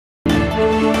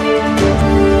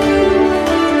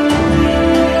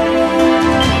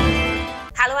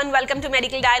welcome to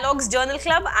Medical Dialogues Journal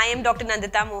Club. I am Dr.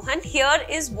 Nandita Mohan. Here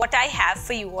is what I have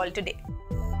for you all today.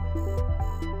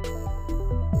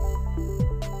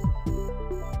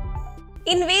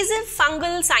 Invasive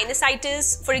fungal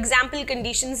sinusitis, for example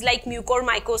conditions like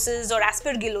mucormycosis or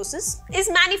aspergillosis, is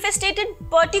manifested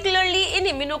particularly in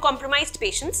immunocompromised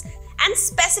patients and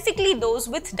specifically those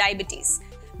with diabetes.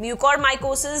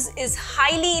 Mucormycosis is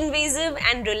highly invasive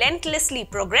and relentlessly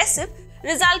progressive,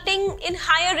 resulting in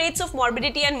higher rates of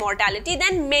morbidity and mortality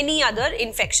than many other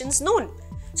infections known.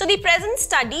 So the present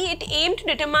study, it aimed to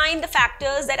determine the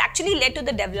factors that actually led to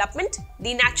the development,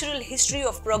 the natural history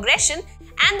of progression,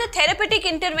 and the therapeutic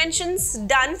interventions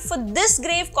done for this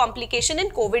grave complication in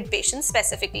COVID patients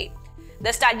specifically.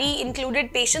 The study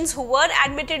included patients who were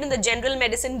admitted in the general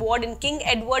medicine ward in King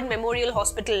Edward Memorial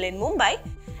Hospital in Mumbai,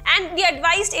 and the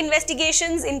advised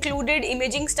investigations included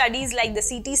imaging studies like the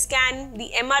CT scan,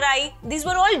 the MRI. These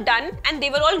were all done and they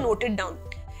were all noted down.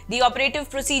 The operative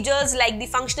procedures like the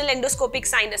functional endoscopic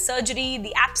sinus surgery,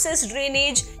 the abscess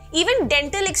drainage, even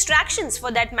dental extractions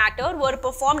for that matter were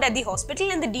performed at the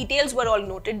hospital and the details were all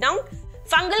noted down.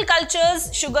 Fungal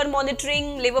cultures, sugar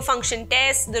monitoring, liver function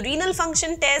tests, the renal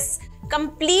function tests,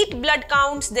 complete blood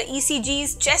counts, the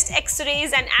ECGs, chest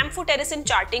x-rays and amphotericin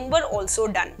charting were also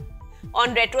done.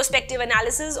 On retrospective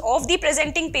analysis of the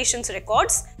presenting patients'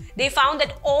 records, they found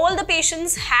that all the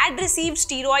patients had received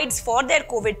steroids for their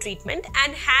COVID treatment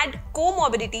and had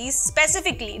comorbidities,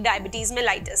 specifically diabetes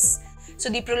mellitus. So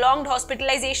the prolonged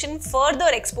hospitalization further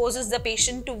exposes the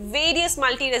patient to various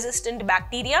multi-resistant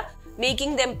bacteria,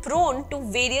 making them prone to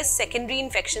various secondary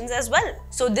infections as well.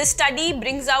 So this study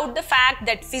brings out the fact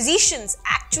that physicians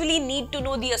actually need to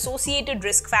know the associated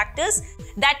risk factors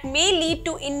that may lead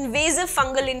to invasive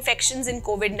fungal infections in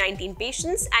COVID-19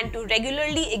 patients and to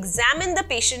regularly examine the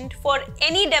patient for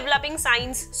any developing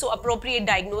signs so appropriate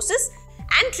diagnosis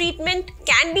and treatment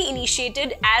can be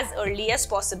initiated as early as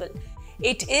possible.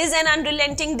 It is an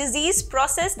unrelenting disease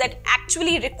process that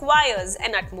actually requires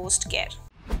an utmost care.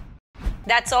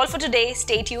 That's all for today.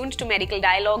 Stay tuned to Medical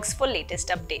Dialogues for latest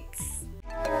updates.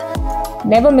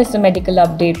 Never miss a medical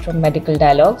update from Medical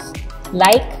Dialogues.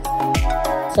 Like,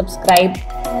 subscribe,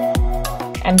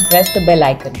 and press the bell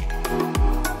icon.